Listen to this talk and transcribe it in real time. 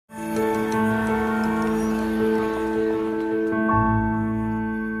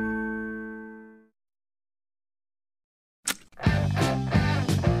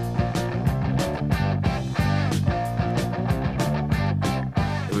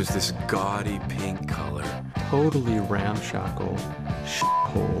was this gaudy pink color. Totally ramshackle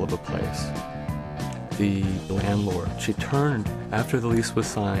shithole of a place. The landlord, she turned after the lease was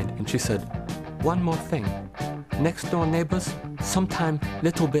signed and she said, "One more thing. Next door neighbors, sometime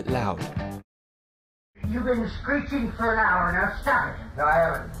little bit loud." You've been screeching for an hour now. Stop it. No, I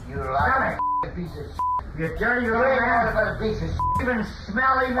haven't. You like a piece of shit. You dirty You little ain't man. nothing but a piece of shit. You've been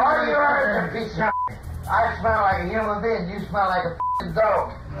smelling. All you are is a piece of shit. I smell like a human being. You smell like a f***ing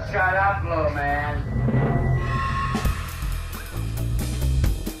dog. Shut up, little man.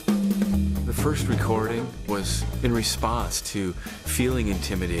 The first recording was in response to feeling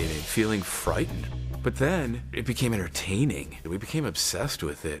intimidated, feeling frightened. But then it became entertaining. We became obsessed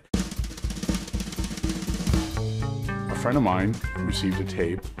with it. A friend of mine received a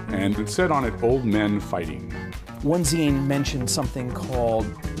tape, and it said on it, "Old men fighting." One zine mentioned something called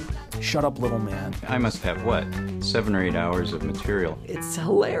 "Shut Up, Little Man." I must have, what, 7 or 8 hours of material. It's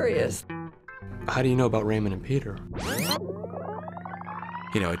hilarious. How do you know about Raymond and Peter?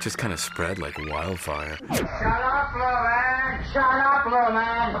 You know, it just kind of spread like wildfire. Shut up, little man. Shut up, little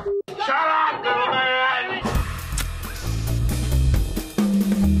man. Shut up, little man.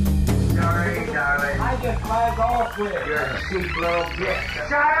 Sorry, darling. I just flag off with. You're a cheap little bitch.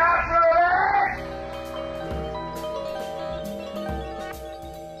 Shut up, little